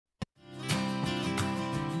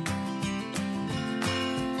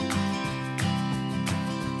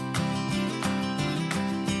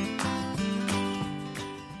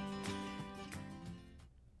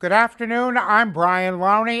Good afternoon, I'm Brielle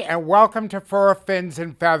Lowney, and welcome to Fur, Fins,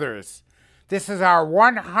 and Feathers. This is our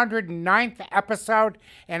 109th episode,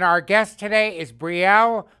 and our guest today is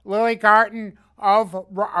Brielle Lilygarten, a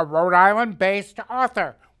Rhode Island-based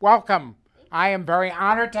author. Welcome. I am very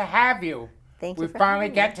honored to have you. Thank you. We finally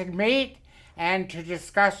get to meet and to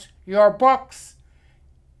discuss your books.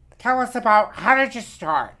 Tell us about, how did you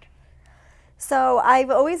start? So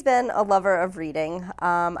I've always been a lover of reading.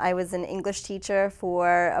 I was an English teacher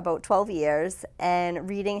for about 12 years, and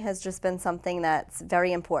reading has just been something that's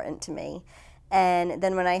very important to me. And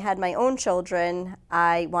then when I had my own children,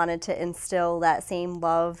 I wanted to instill that same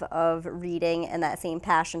love of reading and that same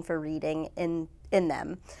passion for reading in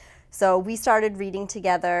them. So we started reading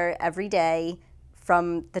together every day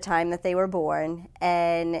from the time that they were born.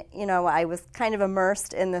 And, you know, I was kind of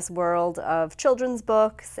immersed in this world of children's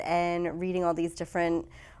books and reading all these different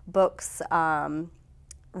books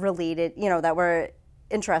related, you know, that were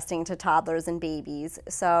interesting to toddlers and babies.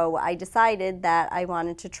 So I decided that I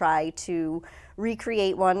wanted to try to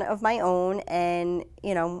recreate one of my own and,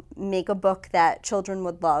 you know, make a book that children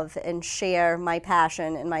would love and share my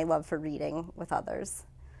passion and my love for reading with others.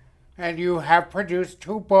 And you have produced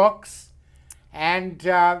 2 books. And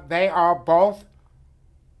they are both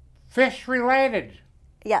fish-related.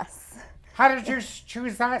 Yes. How did you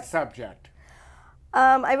choose that subject?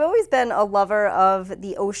 I've always been a lover of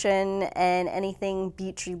the ocean and anything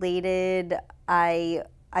beach-related. I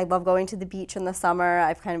love going to the beach in the summer.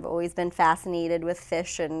 I've kind of always been fascinated with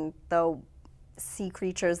fish and the sea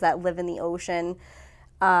creatures that live in the ocean.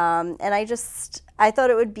 And I thought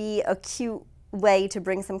it would be a cute way to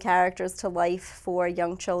bring some characters to life for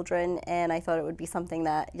young children, and I thought it would be something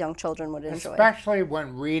that young children would enjoy. Especially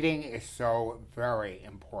when reading is so very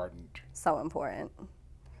important. So important.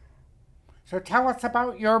 So tell us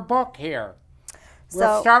about your book here.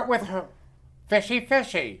 We'll start with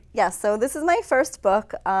Fishy. Yes, so this is my first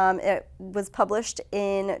book. It was published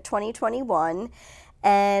in 2021,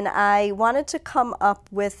 and I wanted to come up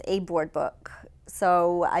with a board book.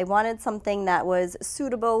 So I wanted something that was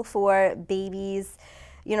suitable for babies,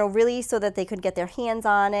 you know, really so that they could get their hands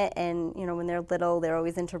on it. And, you know, when they're little, they're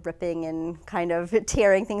always into ripping and kind of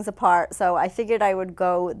tearing things apart. So I figured I would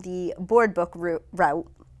go the board book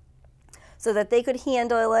route so that they could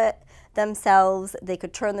handle it themselves, they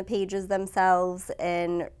could turn the pages themselves,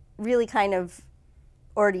 and really kind of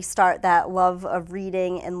already start that love of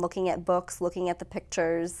reading and looking at books, looking at the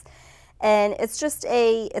pictures. And it's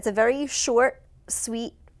a very short,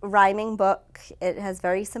 sweet, rhyming book. It has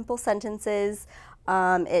very simple sentences.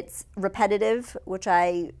 It's repetitive, which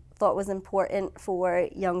I thought was important for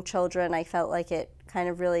young children. I felt like it kind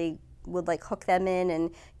of really would like hook them in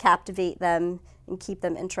and captivate them and keep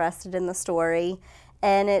them interested in the story.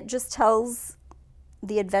 And it just tells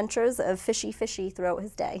the adventures of Fishy throughout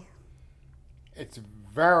his day. It's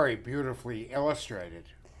very beautifully illustrated.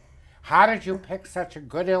 How did you pick such a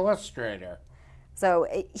good illustrator? So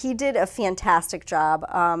he did a fantastic job.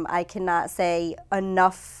 I cannot say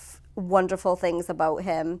enough wonderful things about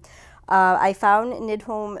him. I found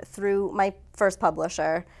Nidhome through my first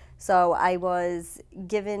publisher. So I was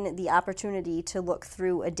given the opportunity to look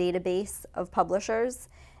through a database of publishers,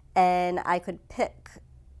 and I could pick,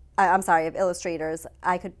 of illustrators.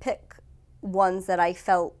 I could pick ones that I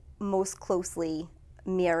felt most closely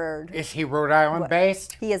mirrored. Is he Rhode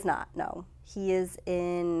Island-based? He is not, no. He is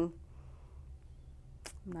in,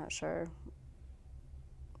 I'm not sure.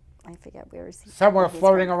 I forget where is he. Somewhere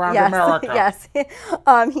floating around America. Yes, he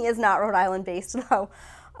is not Rhode Island-based, though.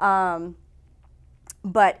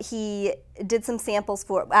 But he did some samples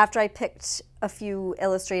after I picked a few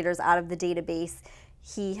illustrators out of the database,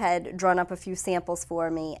 he had drawn up a few samples for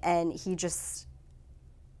me, and he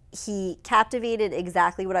captivated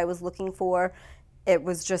exactly what I was looking for. It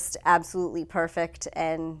was just absolutely perfect,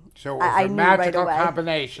 and so it was a magical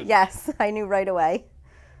combination. Yes, I knew right away.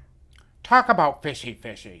 Talk about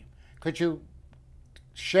Fishy. Could you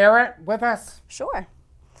share it with us? Sure.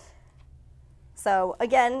 So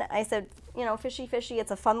again, I said, you know, Fishy, it's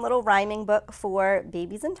a fun little rhyming book for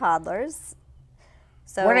babies and toddlers.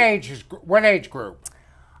 So what age group?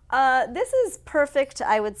 This is perfect,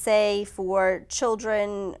 I would say, for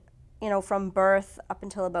children, you know, from birth up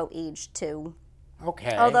until about age 2.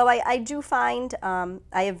 Okay. Although I do find,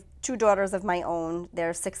 I have 2 daughters of my own.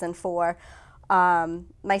 They're 6 and 4. My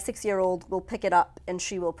 6-year-old will pick it up and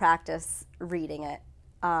she will practice reading it.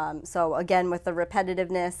 So again, with the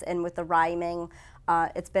repetitiveness and with the rhyming,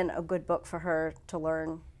 it's been a good book for her to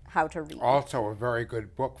learn how to read. Also a very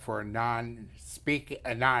good book for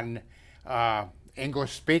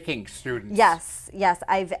non-English-speaking students. Yes.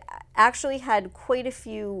 I've actually had quite a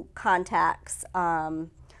few contacts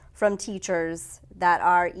from teachers that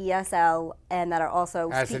are ESL and that are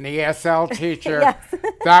also As an ESL teacher, yes.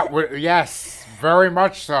 that would, yes, very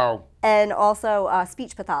much so. And also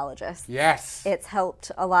speech pathologists. Yes. It's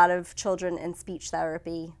helped a lot of children in speech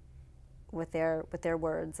therapy with their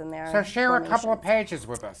words and their So share formations. a couple of pages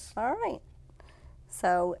with us. All right.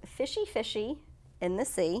 So Fishy Fishy in the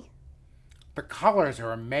Sea. The colors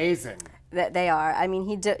are amazing. That they are. I mean,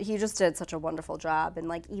 he just did such a wonderful job, and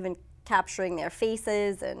like even capturing their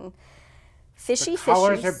faces and Fishy Fishy. The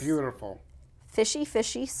colors are beautiful. Fishy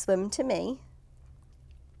Fishy swim to me.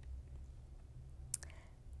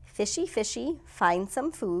 Fishy Fishy find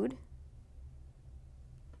some food.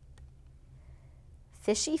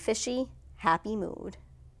 Fishy Fishy happy mood.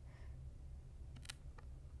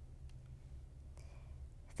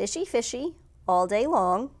 Fishy Fishy all day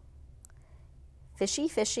long. Fishy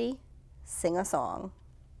Fishy sing a song.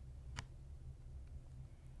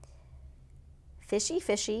 Fishy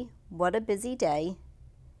Fishy what a busy day.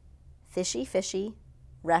 Fishy Fishy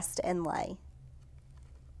rest and lay.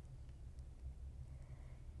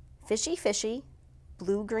 Fishy Fishy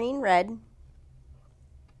blue green red.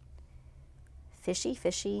 Fishy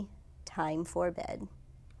Fishy time for bed.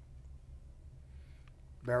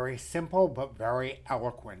 Very simple, but very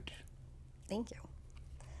eloquent. Thank you.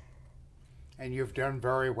 And you've done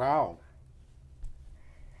very well.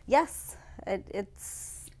 Yes,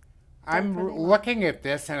 it's. I'm looking at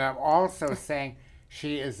this, and I'm also saying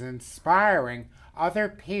she is inspiring other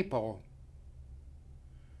people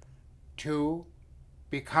to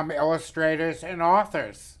become illustrators and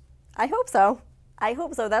authors. I hope so. I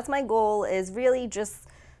hope so. That's my goal, is really just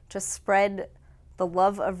to spread the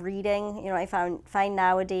love of reading. You know, I find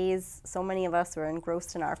nowadays so many of us are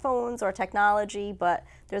engrossed in our phones or technology, but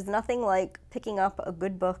there's nothing like picking up a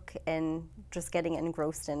good book and just getting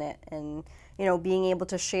engrossed in it, and you know, being able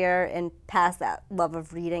to share and pass that love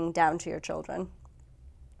of reading down to your children.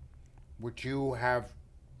 Which you have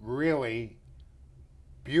really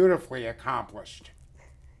beautifully accomplished.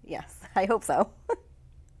 Yes, I hope so.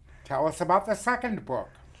 Tell us about the second book.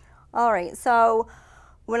 All right, so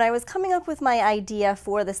when I was coming up with my idea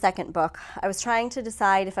for the second book, I was trying to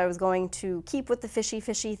decide if I was going to keep with the Fishy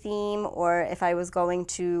Fishy theme or if I was going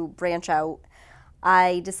to branch out.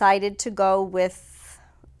 I decided to go with,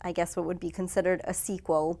 I guess, what would be considered a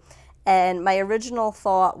sequel. And my original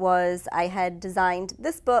thought was I had designed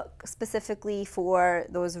this book specifically for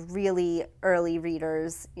those really early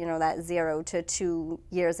readers, you know, that 0 to 2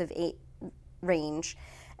 years of age range.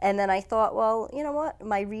 And then I thought, well, you know what,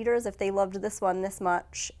 my readers, if they loved this one this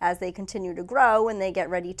much, as they continue to grow and they get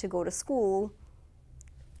ready to go to school,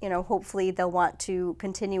 you know, hopefully they'll want to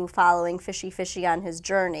continue following Fishy Fishy on his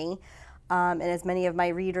journey. And as many of my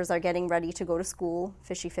readers are getting ready to go to school,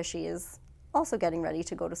 Fishy Fishy is also getting ready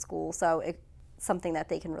to go to school, so it's something that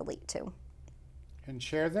they can relate to. And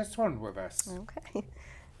share this one with us. Okay.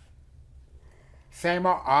 Same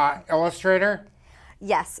illustrator?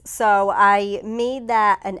 Yes, so I made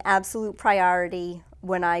that an absolute priority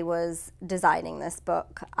when I was designing this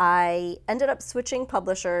book. I ended up switching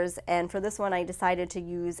publishers, and for this one I decided to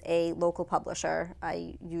use a local publisher.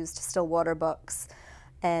 I used Stillwater Books,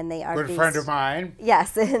 and they are Good friend of mine.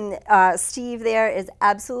 Yes, and Steve there is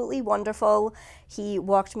absolutely wonderful. He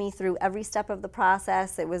walked me through every step of the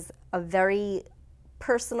process. It was a very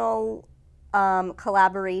personal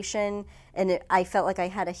collaboration, and I felt like I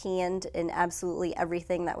had a hand in absolutely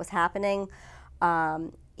everything that was happening.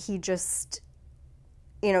 He just,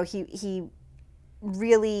 you know, he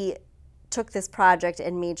really took this project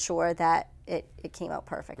and made sure that it came out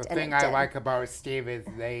perfect. The thing I like about Steve is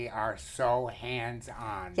they are so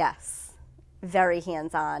hands-on. Yes, very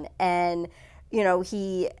hands-on. And, you know,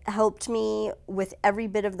 he helped me with every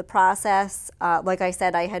bit of the process. Like I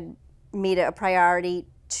said, I had made it a priority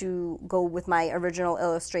to go with my original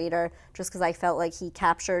illustrator just because I felt like he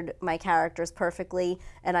captured my characters perfectly,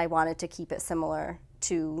 and I wanted to keep it similar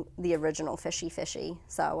to the original Fishy Fishy.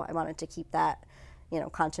 So I wanted to keep that, you know,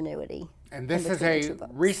 continuity. And this is a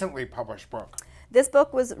recently published book. This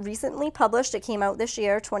book was recently published. It came out this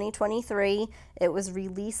year, 2023. It was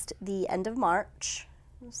released the end of March,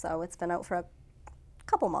 so it's been out for a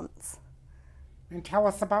couple months. And tell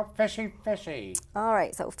us about Fishy Fishy. All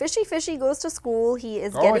right, so Fishy Fishy goes to school. He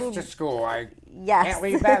is goes to school. I can't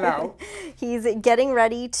leave that out. He's getting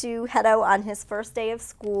ready to head out on his first day of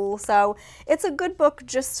school. So it's a good book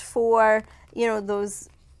just for, you know, those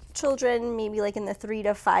children maybe like in the 3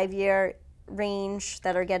 to 5 year range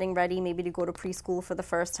that are getting ready maybe to go to preschool for the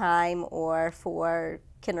first time or for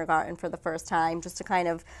kindergarten for the first time, just to kind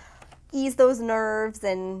of ease those nerves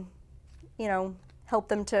and, you know, help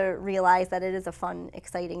them to realize that it is a fun,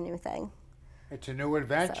 exciting new thing. It's a new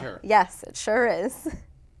adventure. So, yes, it sure is.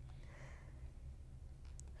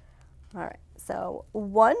 All right. So,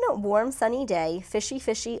 one warm sunny day,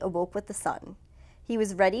 Fishy awoke with the sun. He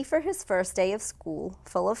was ready for his first day of school,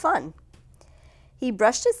 full of fun. He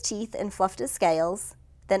brushed his teeth and fluffed his scales,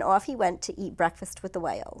 then off he went to eat breakfast with the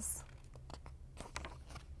whales.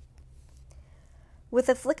 With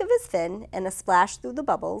a flick of his fin and a splash through the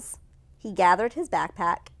bubbles, he gathered his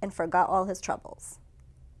backpack and forgot all his troubles.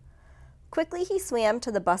 Quickly he swam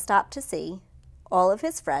to the bus stop to see all of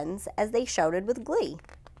his friends as they shouted with glee.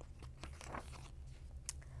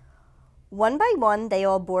 One by one they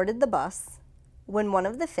all boarded the bus when one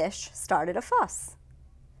of the fish started a fuss.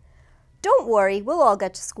 "Don't worry, we'll all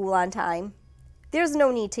get to school on time. There's no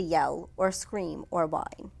need to yell or scream or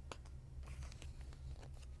whine."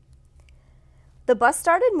 The bus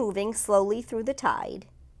started moving slowly through the tide.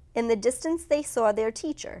 In the distance they saw their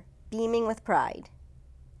teacher, beaming with pride.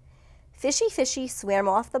 Fishy swam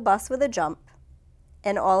off the bus with a jump,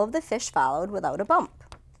 and all of the fish followed without a bump.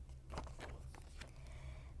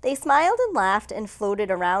 They smiled and laughed and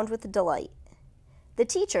floated around with delight. The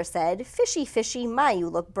teacher said, Fishy, my, you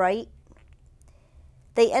look bright."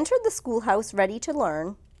 They entered the schoolhouse ready to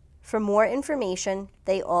learn. For more information,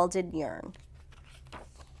 they all did yearn.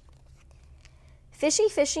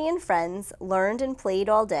 Fishy and friends learned and played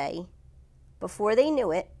all day. Before they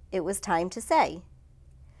knew it, it was time to say,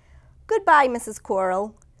 "Goodbye, Mrs.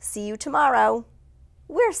 Coral. See you tomorrow.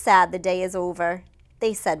 We're sad the day is over,"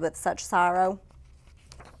 they said with such sorrow.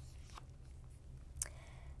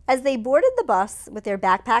 As they boarded the bus with their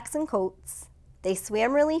backpacks and coats, they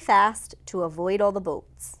swam really fast to avoid all the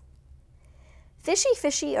boats.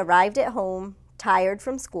 Fishy arrived at home, tired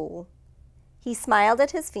from school. He smiled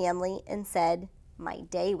at his family and said, "My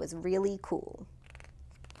day was really cool.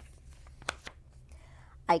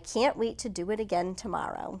 I can't wait to do it again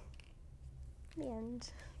tomorrow." The end.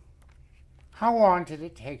 How long did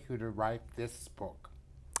it take you to write this book?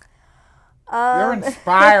 You're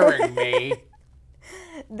inspiring me.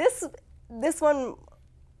 This one,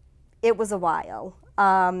 it was a while.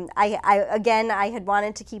 I had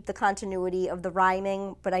wanted to keep the continuity of the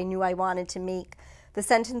rhyming, but I knew I wanted to make the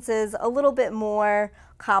sentences a little bit more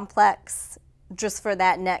complex just for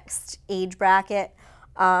that next age bracket.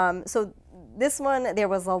 So this one, there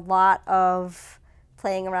was a lot of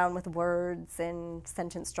playing around with words and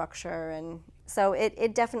sentence structure, and so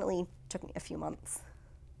it definitely took me a few months.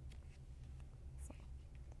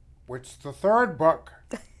 What's the third book?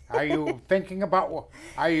 Are you thinking about,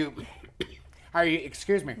 are you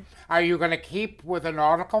going to keep with a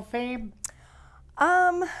nautical theme?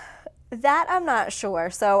 That I'm not sure.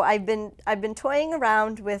 So I've been toying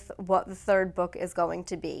around with what the third book is going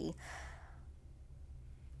to be.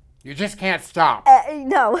 You just can't stop.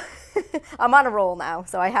 No, I'm on a roll now,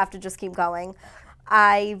 so I have to just keep going.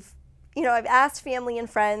 I've asked family and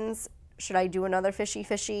friends, should I do another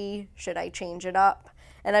Fishy? Should I change it up?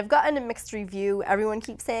 And I've gotten a mixed review. Everyone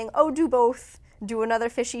keeps saying, oh, do both. Do another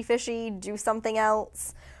Fishy, do something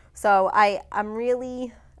else. So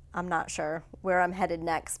I'm not sure where I'm headed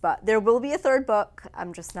next, but there will be a third book.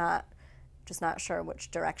 I'm just not sure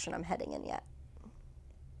which direction I'm heading in yet.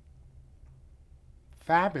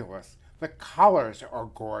 Fabulous. The colors are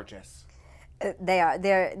gorgeous. They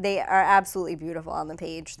are absolutely beautiful on the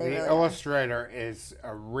page. The illustrator is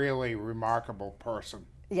a really remarkable person.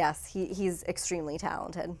 Yes, he's extremely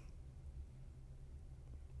talented.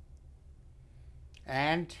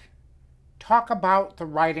 And talk about the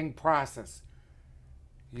writing process.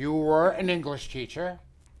 You were an English teacher.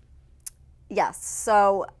 Yes,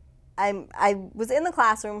 so I was in the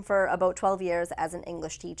classroom for about 12 years as an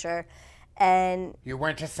English teacher, and you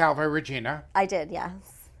went to Salve Regina. I did,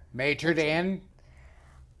 yes. Majored in?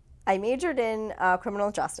 I majored in criminal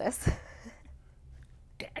justice.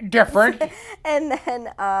 Different. And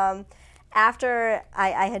then after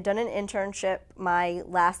I had done an internship my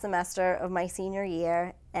last semester of my senior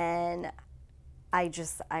year, and I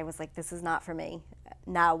was like, this is not for me.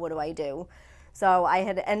 Now what do I do? So I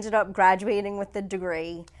had ended up graduating with the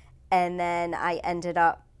degree, and then I ended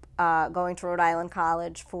up going to Rhode Island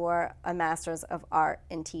College for a Master's of Art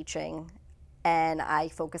in Teaching, and I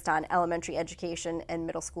focused on elementary education and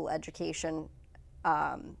middle school education,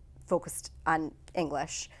 focused on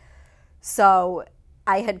English. So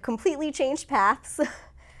I had completely changed paths,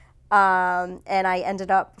 and I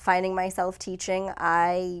ended up finding myself teaching.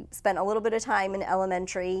 I spent a little bit of time in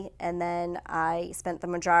elementary, and then I spent the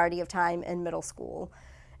majority of time in middle school.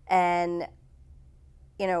 And,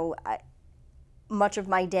 much of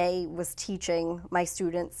my day was teaching my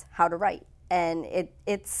students how to write. And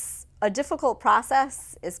it's a difficult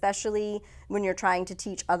process, especially when you're trying to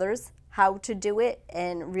teach others how to do it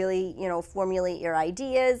and really, formulate your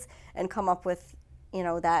ideas and come up with,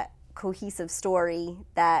 that cohesive story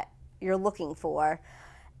that you're looking for.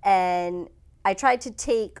 And I tried to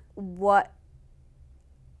take what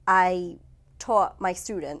I taught my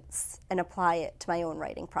students and apply it to my own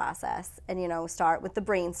writing process. And, start with the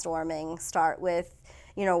brainstorming, start with,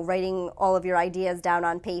 writing all of your ideas down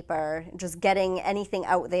on paper, just getting anything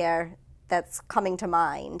out there that's coming to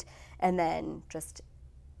mind, and then just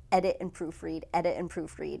edit and proofread, edit and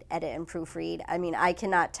proofread, edit and proofread. I mean, I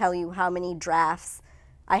cannot tell you how many drafts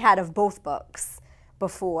I had of both books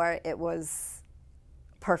before it was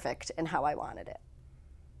perfect in how I wanted it.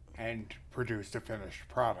 And produced a finished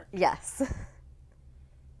product. Yes.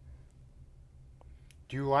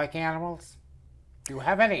 Do you like animals? Do you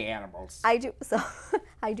have any animals? I do. So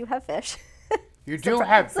I do have fish. You do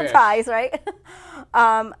have fish. Surprise, right?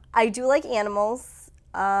 I do like animals.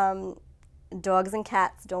 Dogs and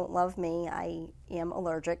cats don't love me. I am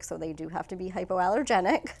allergic, so they do have to be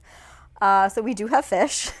hypoallergenic. So we do have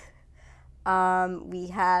fish. We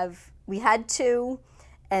had two,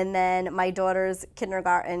 and then my daughter's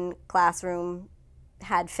kindergarten classroom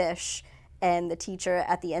had fish, and the teacher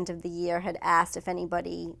at the end of the year had asked if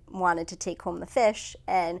anybody wanted to take home the fish,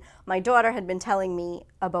 and my daughter had been telling me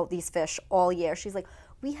about these fish all year. She's like,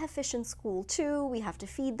 we have fish in school too, we have to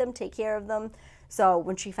feed them, take care of them. So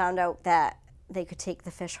when she found out that they could take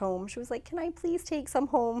the fish home, she was like, can I please take some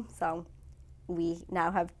home? So we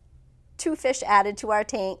now have 2 fish added to our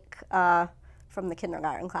tank from the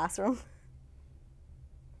kindergarten classroom.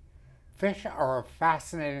 Fish are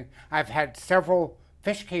fascinating. I've had several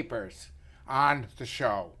fish keepers on the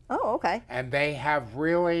show. Oh, okay. And they have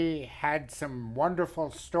really had some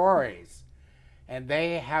wonderful stories. And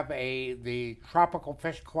they have the Tropical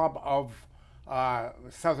Fish Club of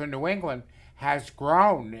Southern New England has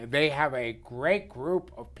grown. They have a great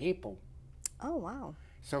group of people. Oh, wow.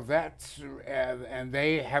 So that's, and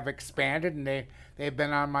they have expanded, and they've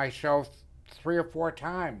been on my show 3 or 4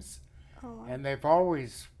 times. Oh, wow. And they've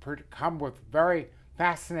always come with very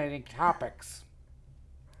fascinating topics.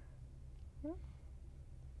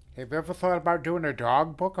 Have you ever thought about doing a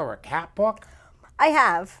dog book or a cat book? I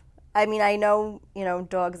have. I mean, I know,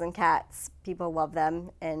 dogs and cats, people love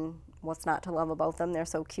them, and what's not to love about them? They're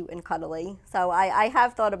so cute and cuddly. So I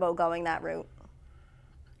have thought about going that route.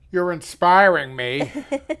 You're inspiring me.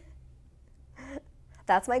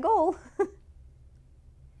 That's my goal.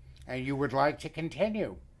 And you would like to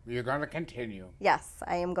continue. You're going to continue. Yes,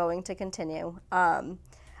 I am going to continue.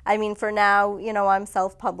 I mean, for now, I'm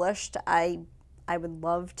self-published. I would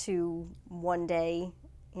love to one day,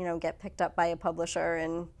 get picked up by a publisher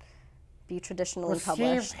and be traditionally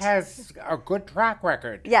published. Steve has a good track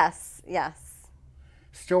record. Yes, yes.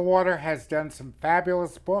 Stillwater has done some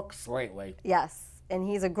fabulous books lately. Yes, and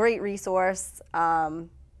he's a great resource.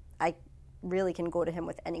 I really can go to him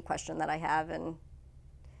with any question that I have, and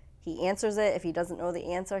he answers it. If he doesn't know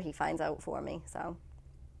the answer, he finds out for me. So I'm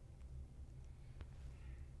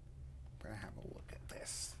going to have a look at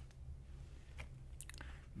this.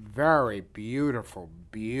 Very beautiful,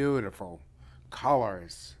 beautiful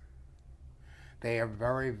colors. They are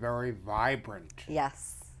very, very vibrant.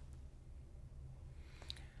 yes.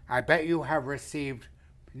 I bet you have received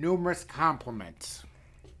numerous compliments.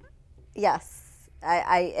 Yes.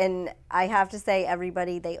 And I have to say,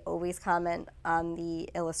 everybody, they always comment on the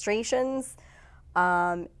illustrations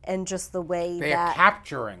and just the way They that are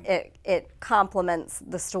capturing. it complements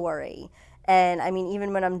the story. And I mean,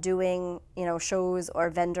 even when I'm doing, shows or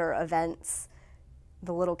vendor events,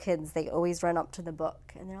 the little kids, they always run up to the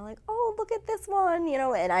book and they're like, oh, look at this one,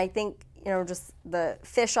 and I think, just the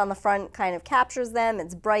fish on the front kind of captures them.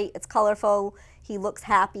 It's bright, it's colorful, he looks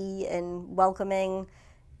happy and welcoming,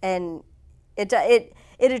 and it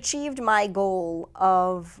achieved my goal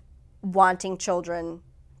of wanting children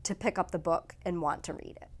to pick up the book and want to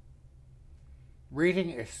read it. Reading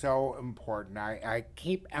is so important. I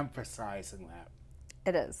keep emphasizing that.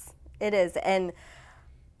 It is. It is. And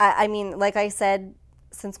I mean, like I said,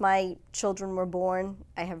 since my children were born,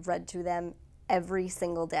 I have read to them every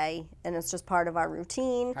single day, and it's just part of our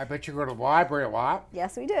routine. I bet you go to the library a lot.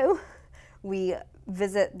 Yes, we do. We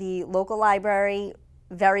visit the local library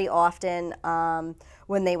very often.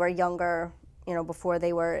 When they were younger, before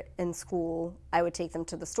they were in school, I would take them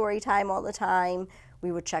to the story time all the time.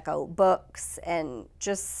 We would check out books and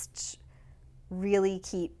just really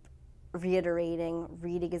keep reiterating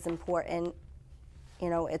reading is important.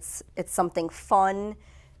 It's something fun.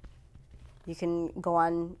 You can go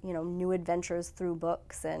on, new adventures through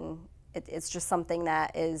books, and it's just something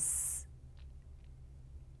that is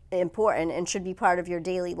important and should be part of your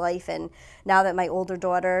daily life. And now that my older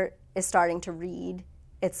daughter is starting to read,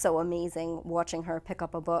 it's so amazing watching her pick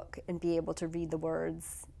up a book and be able to read the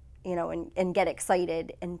words, you know, and get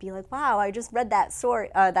excited and be like, wow, I just read that story,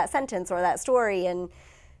 that sentence or that story, and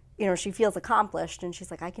you know, she feels accomplished and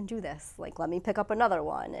she's like, I can do this. Like, let me pick up another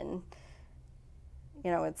one. And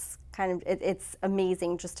you know, it's kind of it's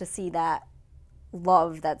amazing just to see that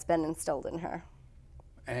love that's been instilled in her.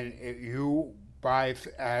 And you,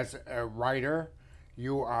 as a writer,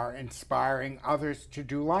 you are inspiring others to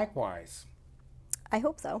do likewise. I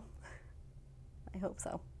hope so. I hope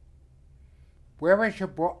so.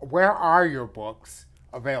 Where are your books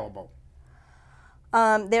available?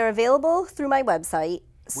 They're available through my website.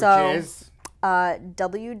 Which is?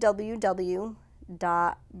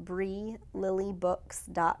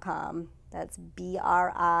 www.briellilybooks.com. That's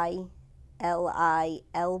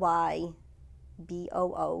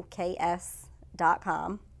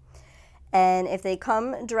BRILLYBOOKS.com. And if they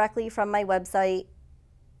come directly from my website,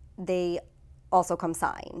 they also come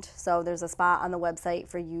signed. So there's a spot on the website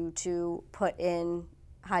for you to put in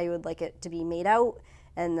how you would like it to be made out,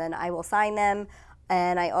 and then I will sign them.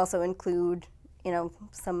 And I also include, you know,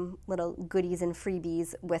 some little goodies and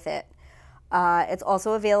freebies with it. It's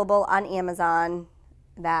also available on Amazon.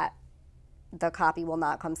 That the copy will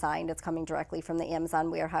not come signed. It's coming directly from the Amazon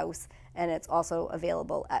warehouse, and it's also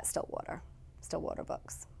available at Stillwater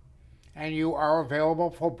Books. And you are available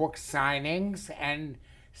for book signings and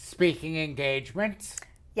speaking engagements?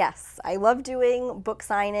 Yes, I love doing book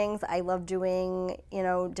signings. I love doing, you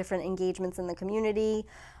know, different engagements in the community.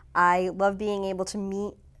 I love being able to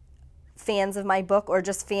meet fans of my book or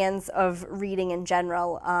just fans of reading in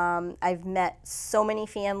general. I've met so many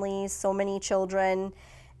families, so many children,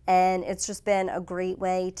 and it's just been a great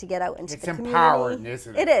way to get out into the community. It's empowering,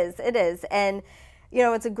 isn't it? It is. And, you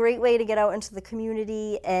know, it's a great way to get out into the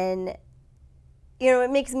community, and, you know,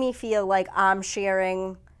 it makes me feel like I'm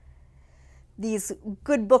sharing these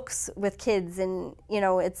good books with kids, and, you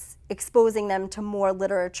know, it's exposing them to more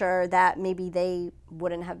literature that maybe they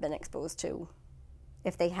wouldn't have been exposed to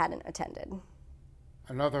if they hadn't attended.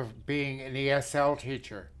 Another being an ESL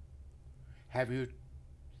teacher, have you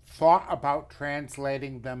thought about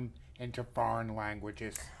translating them into foreign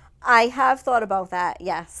languages? I have thought about that,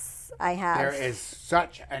 yes, I have. There is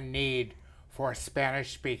such a need for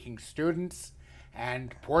Spanish-speaking students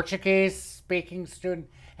and Portuguese-speaking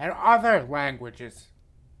students and other languages.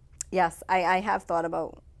 Yes, I have thought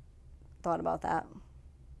about that.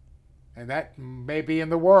 And that may be in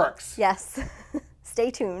the works. Yes.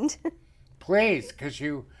 Stay tuned. Please, because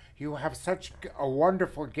you have such a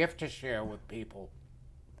wonderful gift to share with people.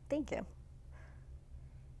 Thank you.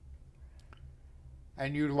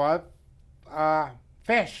 And you love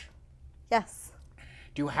fish. Yes.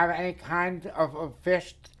 Do you have any kind of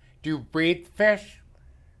fish? Do you breed fish?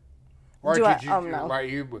 Or no.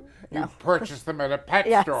 you purchase them at a pet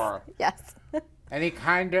store? Yes. Any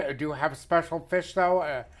kind of, do you have special fish though?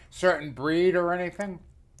 A certain breed or anything?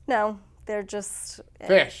 No, they're just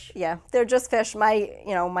fish. Yeah, they're just fish.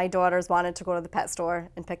 My daughters wanted to go to the pet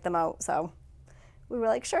store and pick them out, so we were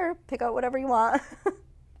like, sure, pick out whatever you want.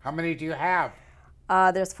 How many do you have?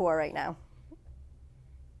 There's 4 right now.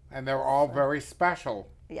 And they're all very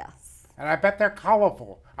special. Yes. And I bet they're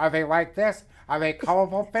colorful. Are they like this? Are they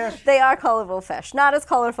colorful fish? They are colorful fish. Not as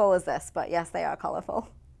colorful as this, but yes, they are colorful.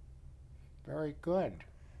 Very good.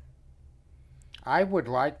 I would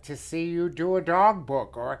like to see you do a dog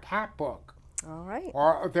book or a cat book. All right.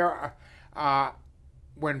 Or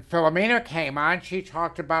when Philomena came on, she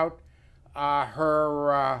talked about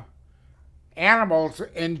her animals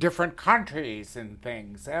in different countries and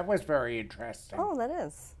things. That was very interesting. Oh, that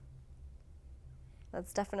is.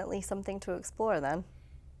 That's definitely something to explore then.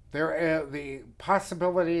 The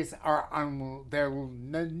possibilities are they're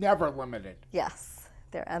never limited. Yes,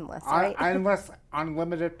 they're endless, right? Endless,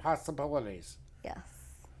 unlimited possibilities. Yes.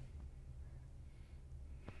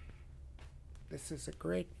 This is a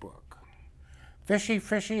great book.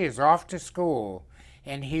 Fishy is off to school,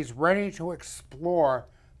 and he's ready to explore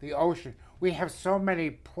the ocean. We have so many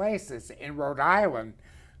places in Rhode Island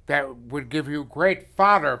that would give you great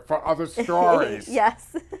fodder for other stories.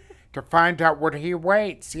 Yes. To find out what he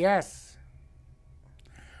awaits, yes.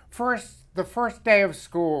 The first day of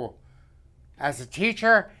school, as a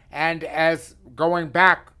teacher and as going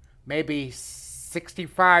back maybe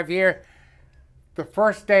 65 years, the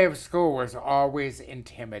first day of school was always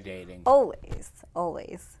intimidating. Always,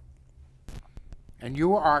 always. And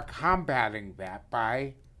you are combating that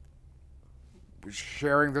by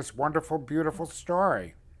sharing this wonderful, beautiful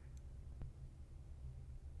story.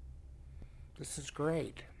 This is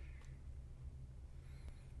great.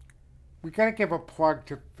 We got to give a plug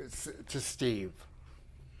to Steve.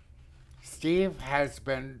 Steve has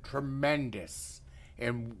been tremendous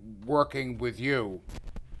in working with you.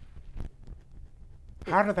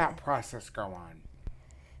 How did that process go on?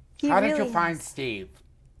 How did you find Steve?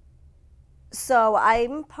 So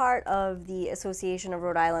I'm part of the Association of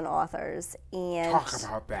Rhode Island Authors, and talk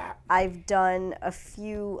about that. I've done a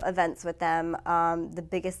few events with them. The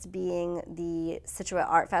biggest being the Situate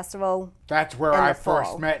Art Festival. That's where I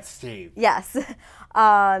first met Steve. Yes,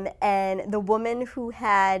 and the woman who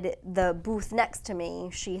had the booth next to me,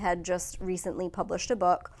 she had just recently published a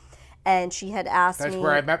book, and she had asked me. That's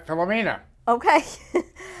where I met Philomena. Okay.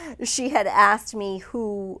 She had asked me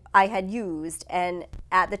who I had used, and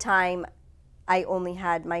at the time, I only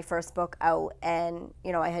had my first book out, and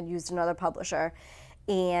I had used another publisher,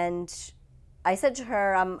 and I said to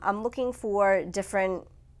her, I'm looking for different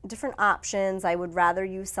options. I would rather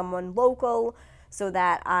use someone local so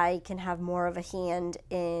that I can have more of a hand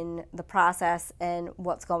in the process and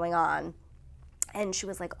what's going on. And she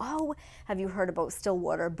was like, oh, have you heard about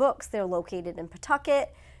Stillwater Books? They're located in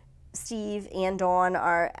Pawtucket. Steve and Dawn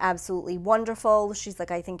are absolutely wonderful. She's like,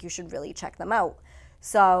 I think you should really check them out.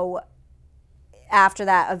 So after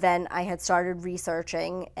that event, I had started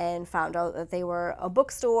researching and found out that they were a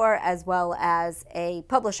bookstore as well as a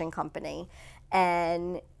publishing company.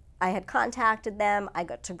 And I had contacted them. I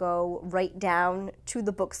got to go right down to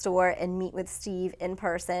the bookstore and meet with Steve in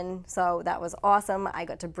person. So that was awesome. I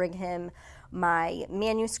got to bring him my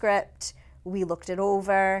manuscript. We looked it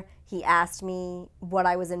over. He asked me what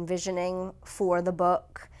I was envisioning for the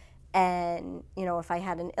book. And, if I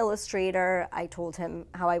had an illustrator, I told him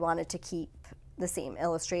how I wanted to keep the same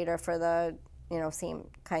illustrator for the, same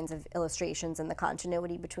kinds of illustrations and the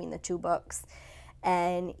continuity between the two books.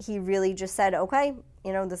 And he really just said, okay,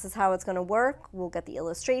 this is how it's going to work. We'll get the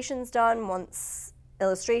illustrations done. Once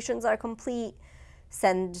illustrations are complete,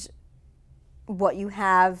 send what you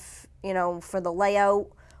have, for the layout.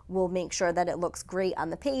 We'll make sure that it looks great on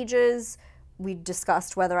the pages. We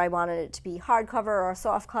discussed whether I wanted it to be hardcover or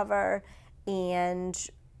softcover, and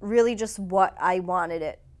really just what I wanted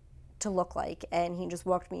it to look like. And he just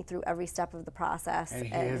walked me through every step of the process. And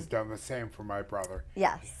he has done the same for my brother.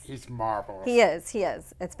 Yes. He's marvelous. He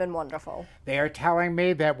is. It's been wonderful. They are telling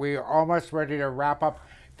me that we're almost ready to wrap up.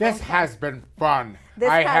 This has been fun.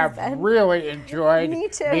 I have really enjoyed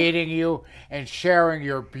meeting you and sharing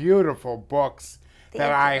your beautiful books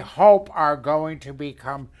that I hope are going to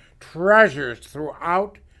become treasures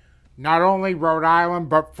throughout not only Rhode Island,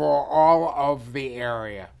 but for all of the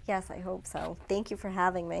area. Yes, I hope so. Thank you for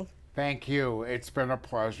having me. Thank you. It's been a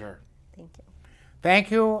pleasure. Thank you.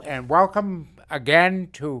 Thank you, and welcome again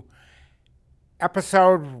to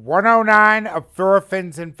episode 109 of Fur,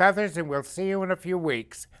 Fins, and Feathers, and we'll see you in a few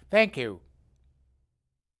weeks. Thank you.